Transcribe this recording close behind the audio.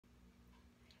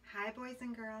Hi boys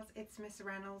and girls, it's Miss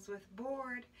Reynolds with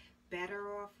B.O.R.E.D,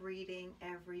 Better Off Reading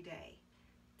Every Day.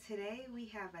 Today we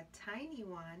have a tiny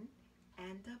one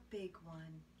and a big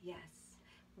one. Yes,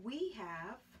 we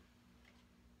have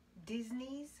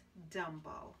Disney's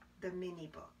Dumbo, the mini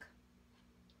book.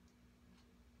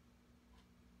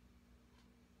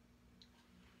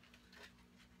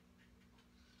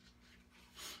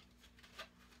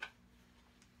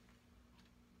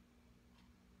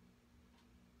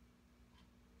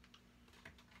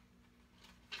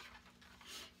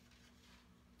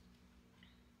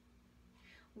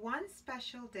 One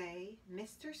special day,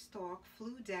 Mr. Stork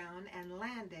flew down and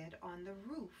landed on the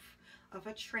roof of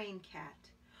a train cat.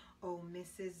 Oh,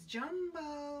 Mrs.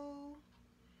 Jumbo!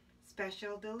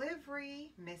 Special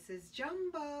delivery, Mrs.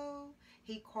 Jumbo!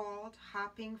 He called,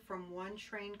 hopping from one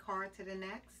train car to the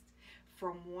next.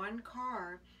 From one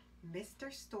car,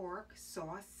 Mr. Stork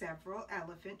saw several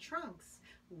elephant trunks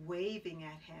waving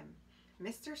at him.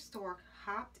 Mr. Stork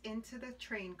hopped into the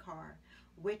train car.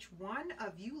 Which one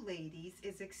of you ladies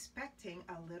is expecting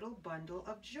a little bundle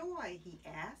of joy? He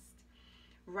asked.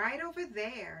 Right over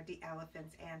there, the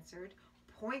elephants answered,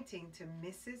 pointing to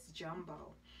Mrs.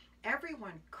 Jumbo.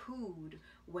 Everyone cooed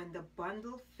when the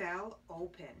bundle fell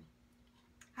open.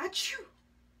 Achoo!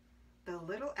 The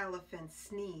little elephant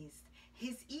sneezed.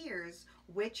 His ears,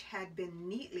 which had been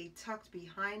neatly tucked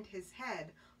behind his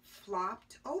head,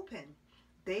 flopped open.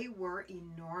 They were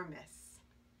enormous.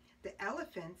 The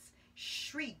elephants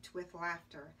shrieked with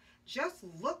laughter. Just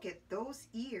look at those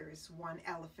ears, one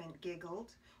elephant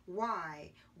giggled.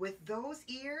 Why, with those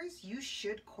ears, you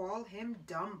should call him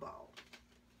Dumbo.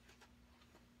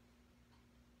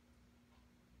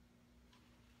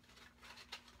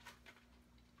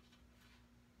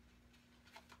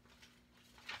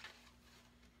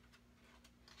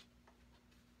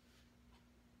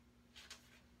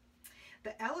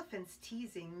 The elephant's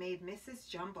teasing made Mrs.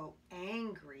 Jumbo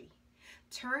angry.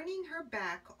 Turning her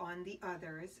back on the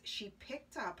others, she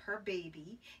picked up her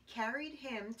baby, carried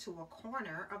him to a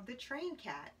corner of the train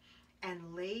cat,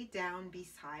 and lay down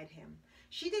beside him.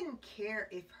 She didn't care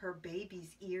if her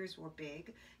baby's ears were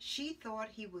big. She thought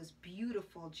he was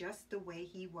beautiful just the way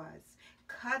he was.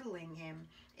 Cuddling him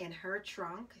in her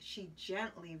trunk, she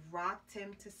gently rocked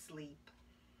him to sleep.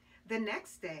 The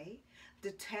next day,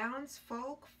 the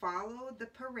townsfolk followed the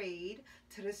parade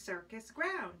to the circus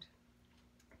ground.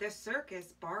 The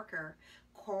circus barker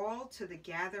called to the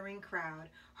gathering crowd,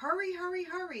 "Hurry, hurry,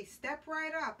 hurry, step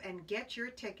right up and get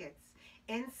your tickets."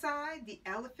 Inside the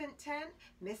elephant tent,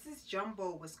 Mrs.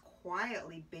 Jumbo was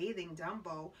quietly bathing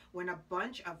Dumbo when a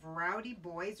bunch of rowdy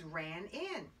boys ran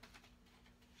in.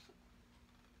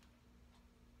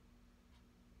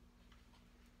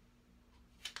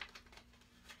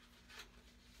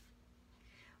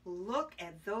 Look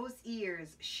at those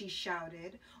ears, she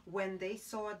shouted when they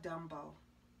saw Dumbo.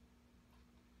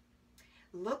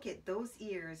 Look at those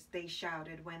ears, they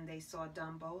shouted when they saw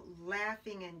Dumbo.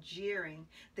 Laughing and jeering,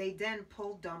 they then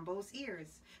pulled Dumbo's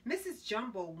ears. Mrs.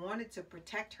 Jumbo wanted to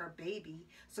protect her baby,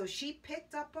 so she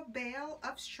picked up a bale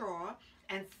of straw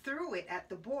and threw it at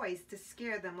the boys to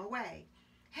scare them away.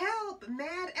 "Help,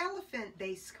 mad elephant!"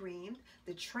 they screamed.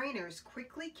 The trainers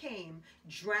quickly came,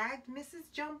 dragged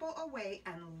Mrs. Jumbo away,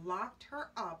 and locked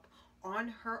her up on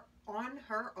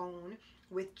her own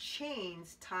with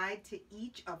chains tied to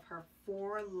each of her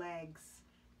 4 legs.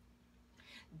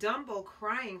 Dumbo,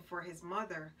 crying for his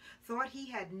mother, thought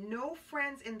he had no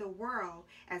friends in the world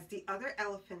as the other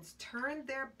elephants turned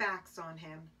their backs on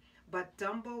him. But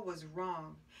Dumbo was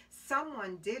wrong.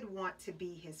 Someone did want to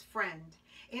be his friend.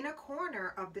 In a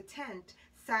corner of the tent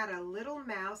sat a little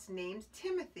mouse named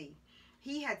Timothy.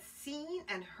 He had seen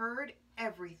and heard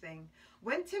everything.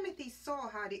 When Timothy saw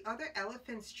how the other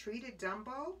elephants treated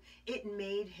Dumbo, it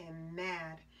made him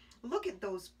mad. Look at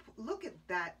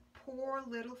that poor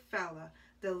little fella,"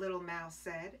 the little mouse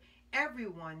said.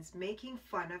 "Everyone's making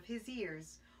fun of his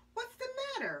ears. What's the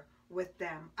matter with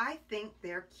them? I think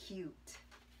they're cute."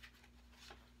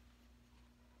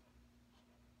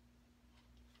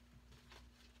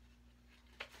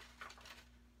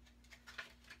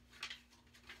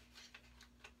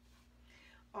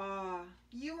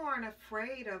 You aren't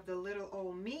afraid of the little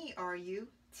old me, are you?"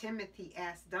 Timothy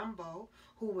asked Dumbo,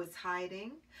 who was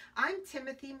hiding. "I'm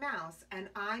Timothy Mouse, and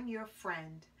I'm your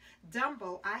friend.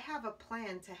 Dumbo, I have a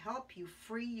plan to help you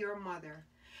free your mother."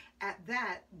 At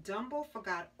that, Dumbo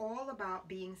forgot all about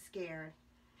being scared.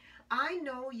 "I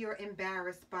know you're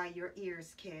embarrassed by your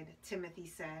ears, kid," Timothy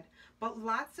said, "but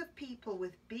lots of people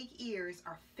with big ears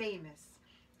are famous.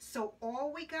 So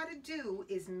all we gotta do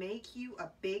is make you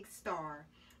a big star.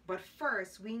 But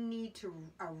first, we need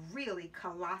a really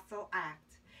colossal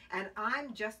act, and I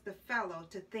I'm just the fellow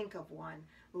to think of one.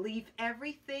 Leave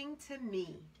everything to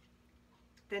me.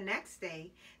 The next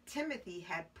day, Timothy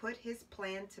had put his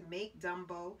plan to make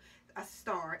Dumbo a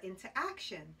star into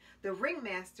action. The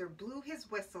ringmaster blew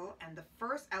his whistle and the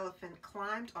first elephant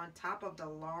climbed on top of the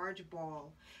large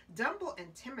ball. Dumbo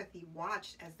and Timothy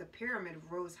watched as the pyramid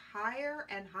rose higher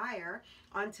and higher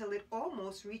until it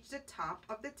almost reached the top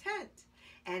of the tent.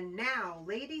 And now,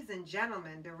 ladies and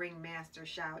gentlemen, the ringmaster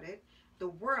shouted, the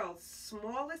world's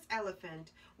smallest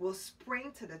elephant will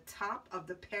spring to the top of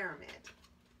the pyramid.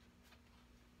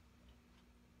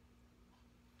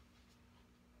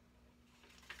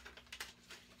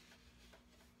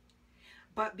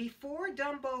 But before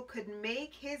Dumbo could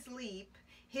make his leap,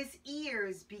 his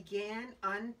ears became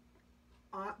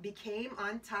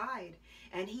untied,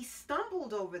 and he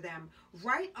stumbled over them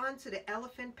right onto the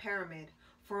elephant pyramid.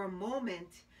 For a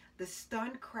moment, the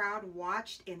stunned crowd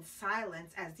watched in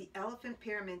silence as the elephant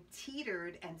pyramid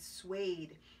teetered and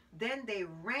swayed. Then they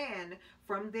ran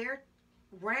for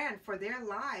their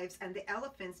lives, and the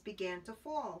elephants began to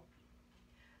fall.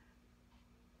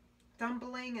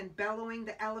 Stumbling and bellowing,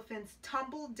 the elephants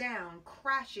tumbled down,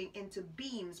 crashing into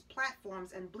beams,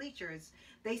 platforms, and bleachers.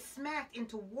 They smacked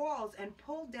into walls and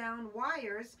pulled down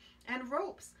wires and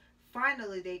ropes.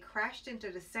 Finally, they crashed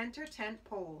into the center tent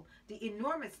pole. The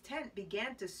enormous tent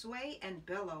began to sway and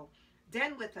billow.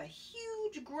 Then, with a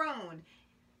huge groan,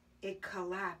 it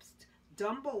collapsed.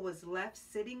 Dumbo was left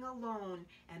sitting alone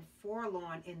and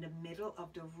forlorn in the middle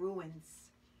of the ruins.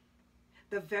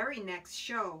 The very next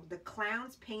show, the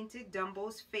clowns painted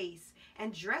Dumbo's face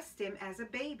and dressed him as a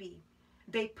baby.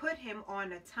 They put him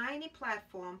on a tiny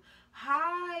platform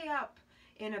high up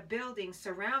in a building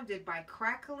surrounded by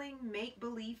crackling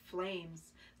make-believe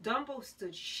flames. Dumbo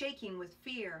stood shaking with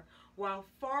fear, while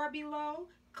far below,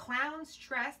 clowns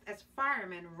dressed as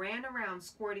firemen ran around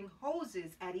squirting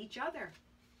hoses at each other.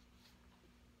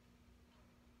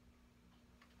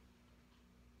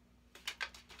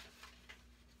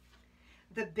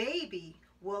 The baby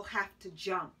will have to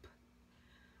jump,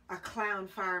 a clown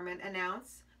fireman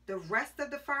announced. The rest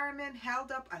of the firemen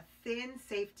held up a thin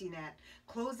safety net.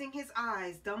 Closing his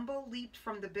eyes, Dumbo leaped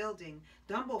from the building.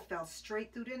 Dumbo fell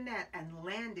straight through the net and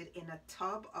landed in a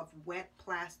tub of wet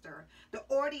plaster. The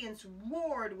audience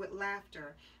roared with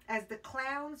laughter. As the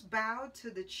clowns bowed to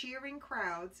the cheering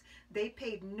crowds, they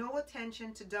paid no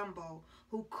attention to Dumbo,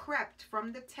 who crept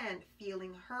from the tent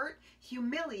feeling hurt,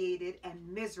 humiliated, and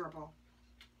miserable.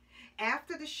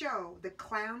 After the show, the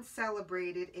clowns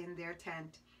celebrated in their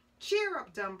tent. Cheer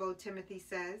up, Dumbo, Timothy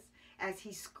says, as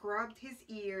he scrubbed his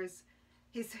ears,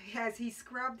 as he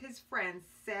scrubbed his friend's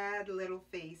sad little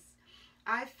face.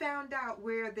 I found out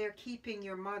where they're keeping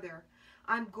your mother.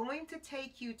 I'm going to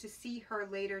take you to see her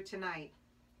later tonight.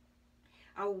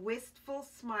 A wistful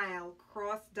smile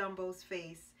crossed Dumbo's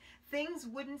face. Things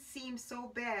wouldn't seem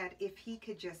so bad if he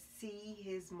could just see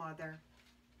his mother.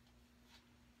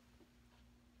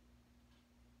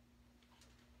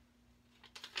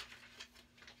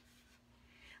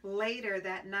 Later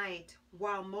that night,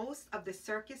 while most of the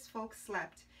circus folks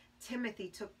slept, Timothy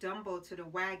took Dumbo to the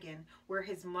wagon where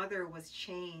his mother was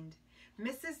chained.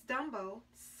 Mrs. Dumbo,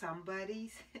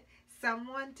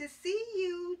 someone to see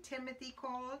you, Timothy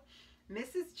called.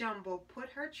 Mrs. Jumbo put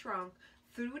her trunk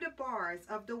through the bars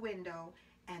of the window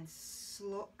and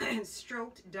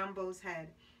stroked Dumbo's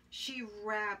head. She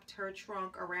wrapped her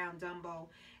trunk around Dumbo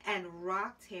and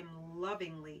rocked him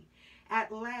lovingly.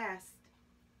 At last,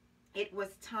 it was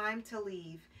time to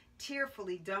leave.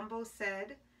 Tearfully, Dumbo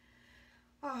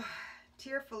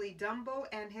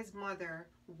and his mother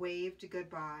waved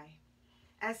goodbye.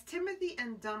 As Timothy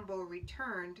and Dumbo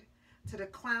returned to the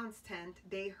clown's tent,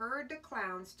 they heard the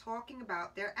clowns talking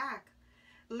about their act.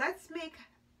 Let's make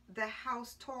the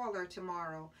house taller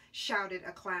tomorrow, shouted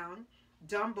a clown.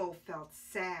 Dumbo felt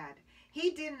sad.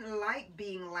 He didn't like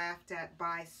being laughed at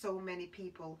by so many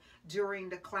people during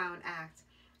the clown act.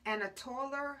 And a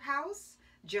taller house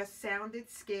just sounded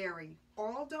scary.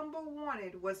 All Dumbo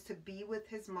wanted was to be with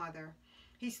his mother.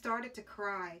 He started to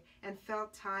cry and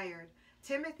felt tired.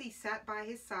 Timothy sat by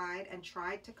his side and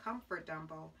tried to comfort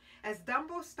Dumbo. As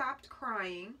Dumbo stopped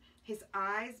crying, his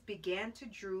eyes began to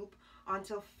droop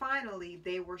until finally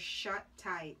they were shut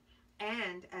tight.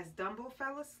 And as Dumbo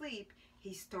fell asleep,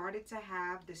 he started to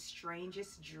have the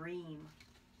strangest dream.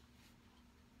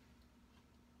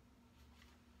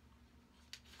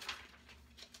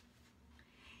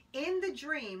 In the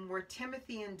dream were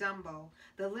Timothy and Dumbo.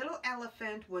 The little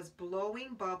elephant was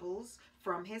blowing bubbles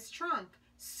from his trunk.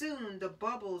 Soon the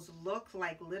bubbles looked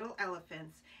like little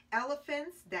elephants,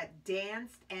 elephants that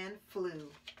danced and flew.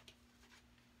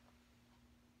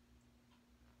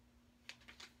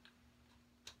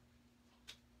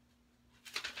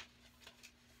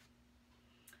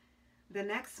 The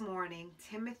next morning,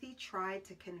 Timothy tried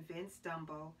to convince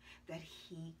Dumbo that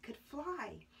he could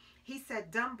fly. He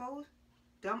said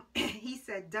he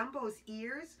said Dumbo's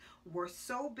ears were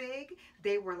so big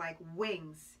they were like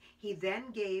wings. He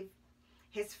then gave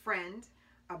his friend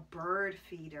a bird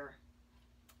feeder.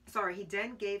 He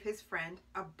then gave his friend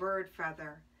a bird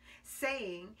feather,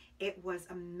 saying it was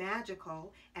a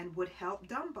magical and would help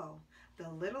Dumbo. The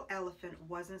little elephant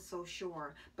wasn't so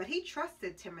sure, but he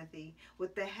trusted Timothy.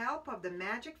 With the help of the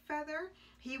magic feather,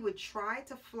 he would try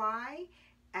to fly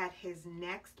at his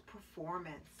next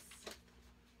performance.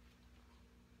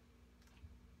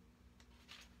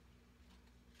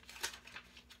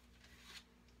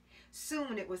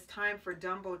 Soon it was time for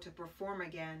Dumbo to perform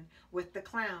again with the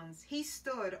clowns. He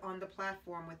stood on the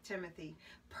platform with Timothy,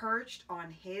 perched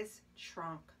on his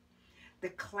trunk. The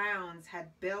clowns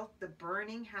had built the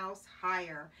burning house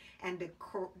higher, and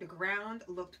the ground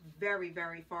looked very,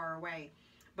 very far away.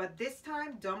 But this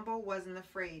time, Dumbo wasn't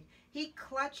afraid. He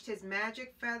clutched his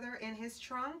magic feather in his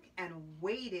trunk and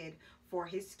waited for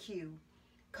his cue.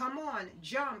 "Come on,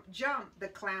 jump, jump," the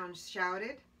clowns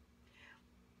shouted.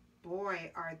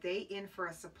 "Boy, are they in for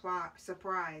a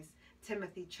surprise,"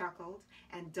 Timothy chuckled,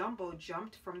 and Dumbo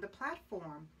jumped from the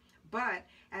platform. But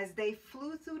as they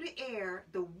flew through the air,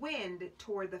 the wind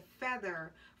tore the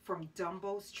feather from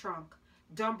Dumbo's trunk.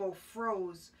 Dumbo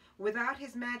froze. Without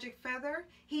his magic feather,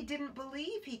 he didn't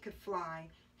believe he could fly.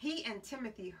 He and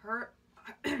Timothy hurled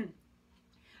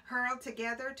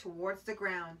together towards the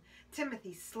ground.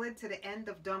 Timothy slid to the end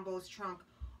of Dumbo's trunk.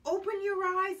 "Open your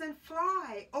eyes and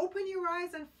fly! Open your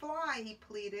eyes and fly," he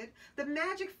pleaded. "The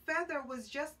magic feather was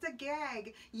just a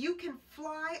gag. You can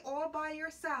fly all by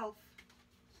yourself."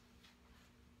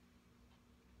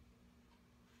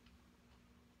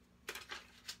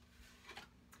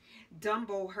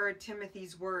 Dumbo heard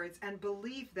Timothy's words and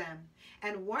believed them.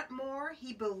 And what more,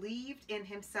 he believed in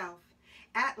himself.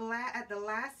 At the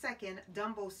last second,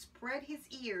 Dumbo spread his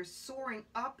ears, soaring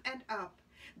up and up.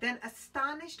 Then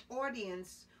astonished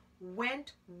audience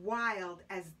went wild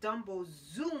as Dumbo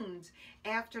zoomed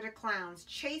after the clowns,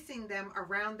 chasing them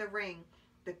around the ring.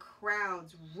 The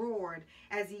crowds roared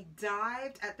as he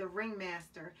dived at the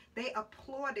ringmaster. They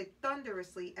applauded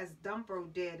thunderously as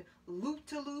Dumbo did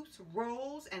loop-to-loops,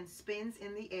 rolls, and spins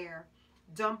in the air.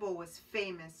 Dumbo was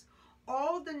famous.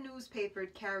 All the newspapers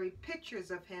carried pictures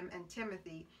of him and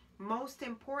Timothy. Most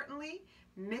importantly,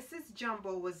 Mrs.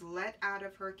 Jumbo was let out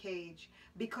of her cage.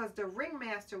 Because the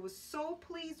ringmaster was so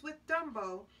pleased with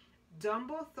Dumbo,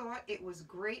 Dumbo thought it was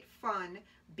great fun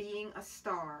being a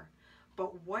star.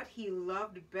 But what he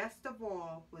loved best of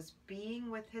all was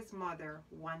being with his mother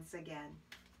once again.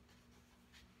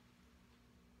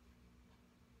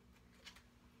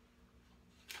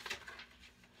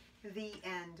 The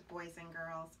end, boys and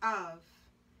girls, of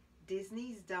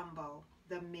Disney's Dumbo,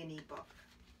 the mini book.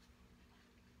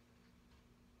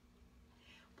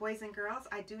 Boys and girls,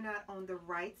 I do not own the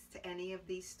rights to any of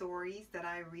these stories that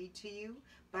I read to you,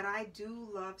 but I do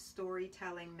love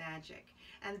storytelling magic.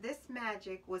 And this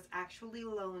magic was actually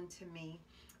loaned to me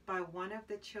by one of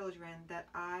the children that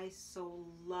I so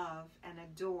love and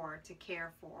adore to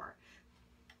care for.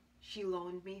 She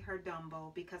loaned me her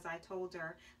Dumbo because I told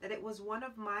her that it was one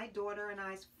of my daughter and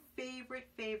I's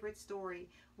favorite story.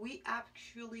 We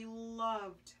actually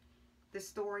loved the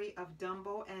story of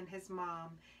Dumbo and his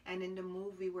mom, and in the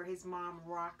movie where his mom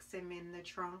rocks him in the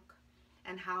trunk,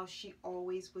 and how she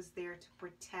always was there to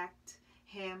protect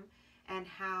him, and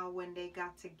how when they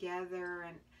got together,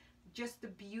 and just the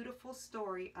beautiful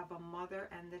story of a mother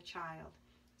and the child.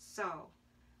 So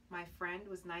my friend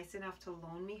was nice enough to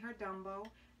loan me her Dumbo,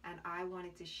 and I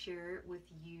wanted to share it with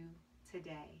you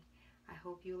today. I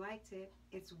hope you liked it.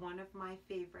 It's one of my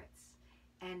favorites.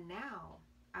 And now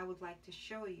I would like to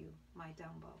show you my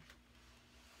Dumbo.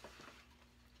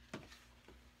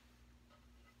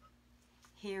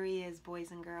 Here he is, boys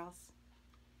and girls.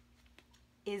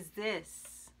 Is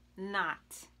this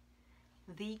not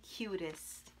the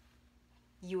cutest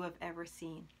you have ever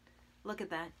seen? Look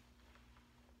at that.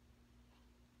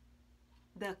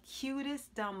 The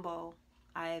cutest Dumbo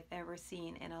I have ever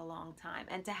seen in a long time.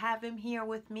 And to have him here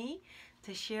with me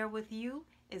to share with you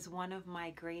is one of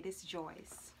my greatest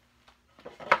joys.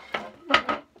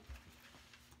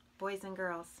 Boys and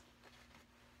girls,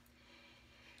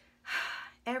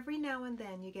 every now and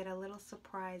then you get a little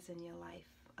surprise in your life,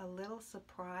 a little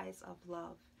surprise of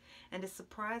love. And the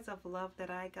surprise of love that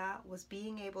I got was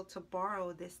being able to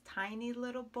borrow this tiny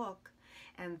little book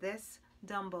and this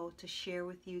Dumbo to share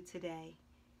with you today.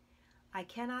 I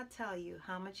cannot tell you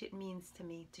how much it means to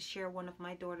me to share one of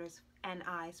my daughters and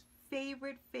I's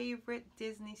favorite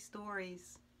Disney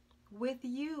stories with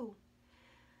you.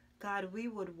 God, we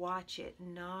would watch it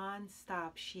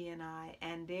non-stop, she and I,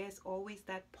 and there's always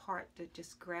that part that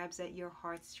just grabs at your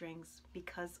heartstrings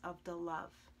because of the love.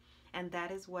 And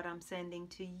that is what I'm sending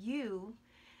to you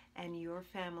and your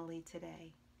family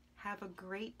today. Have a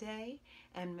great day,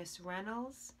 and Miss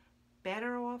Reynolds,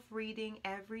 Better Off Reading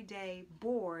Every Day,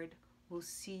 B.O.R.E.D, will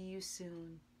see you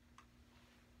soon.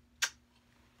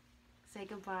 Say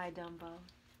goodbye, Dumbo.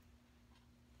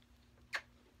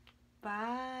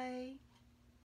 Bye.